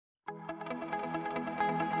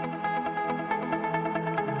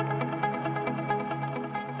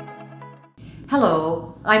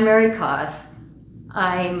Hello, I'm Mary Koss.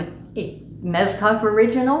 I'm a MEZCOPH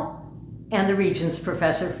Original and the Regents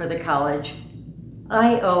professor for the college.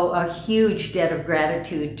 I owe a huge debt of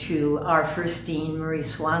gratitude to our first dean, Marie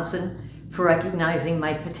Swanson, for recognizing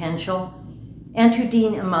my potential, and to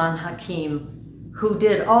Dean Iman Hakim, who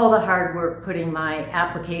did all the hard work putting my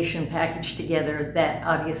application package together that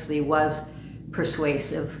obviously was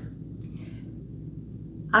persuasive.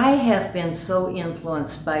 I have been so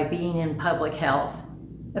influenced by being in public health.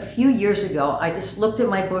 A few years ago, I just looked at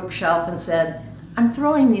my bookshelf and said, I'm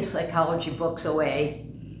throwing these psychology books away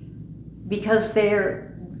because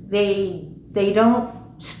they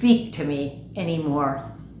don't speak to me anymore.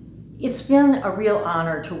 It's been a real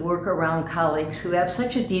honor to work around colleagues who have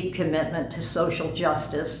such a deep commitment to social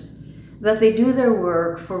justice that they do their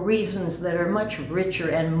work for reasons that are much richer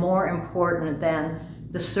and more important than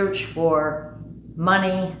the search for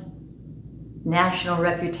money, national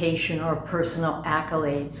reputation, or personal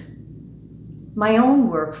accolades. My own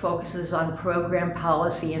work focuses on program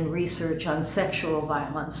policy and research on sexual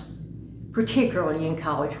violence, particularly in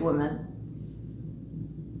college women.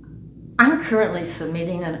 I'm currently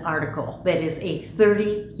submitting an article that is a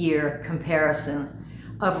 30-year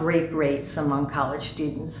comparison of rape rates among college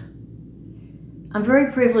students. I'm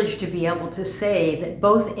very privileged to be able to say that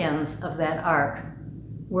both ends of that arc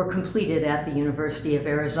were completed at the University of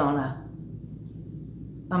Arizona.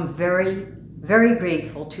 I'm very, very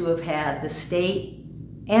grateful to have had the state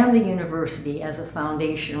and the university as a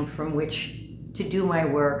foundation from which to do my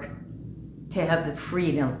work, to have the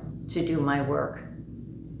freedom to do my work.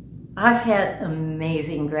 I've had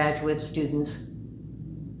amazing graduate students.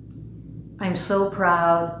 I'm so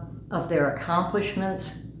proud of their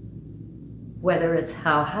accomplishments, whether it's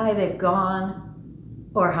how high they've gone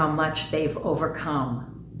or how much they've overcome.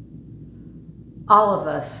 All of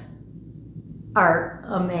us are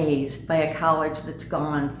amazed by a college that's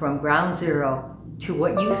gone from ground zero to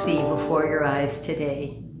what you see before your eyes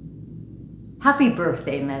today. Happy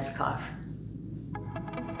birthday, MEZCOPH.